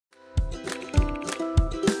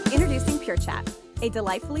PureChat, a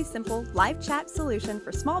delightfully simple live chat solution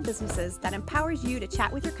for small businesses that empowers you to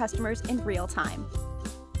chat with your customers in real time.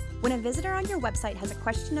 When a visitor on your website has a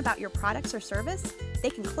question about your products or service, they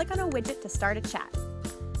can click on a widget to start a chat.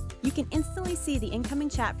 You can instantly see the incoming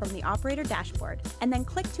chat from the operator dashboard and then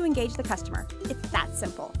click to engage the customer. It's that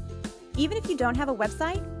simple. Even if you don't have a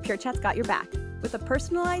website, PureChat's got your back with a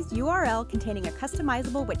personalized URL containing a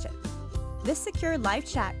customizable widget. This secure live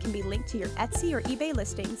chat can be linked to your Etsy or eBay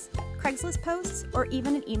listings, Craigslist posts, or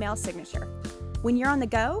even an email signature. When you're on the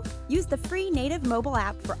go, use the free native mobile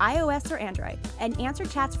app for iOS or Android and answer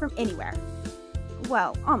chats from anywhere.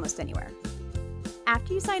 Well, almost anywhere.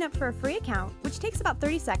 After you sign up for a free account, which takes about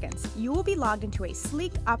 30 seconds, you will be logged into a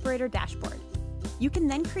sleek operator dashboard. You can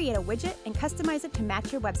then create a widget and customize it to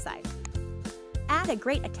match your website. Add a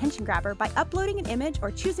great attention grabber by uploading an image or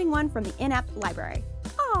choosing one from the in-app library.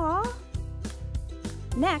 Aww!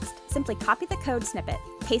 Next, simply copy the code snippet,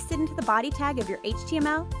 paste it into the body tag of your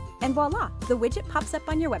HTML, and voila, the widget pops up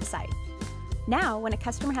on your website. Now, when a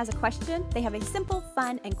customer has a question, they have a simple,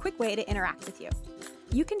 fun, and quick way to interact with you.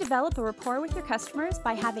 You can develop a rapport with your customers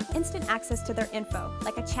by having instant access to their info,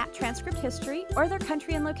 like a chat transcript history or their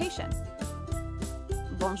country and location.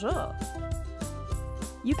 Bonjour!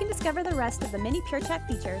 You can discover the rest of the many PureChat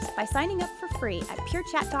features by signing up for free at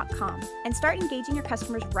purechat.com and start engaging your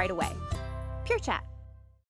customers right away. PureChat.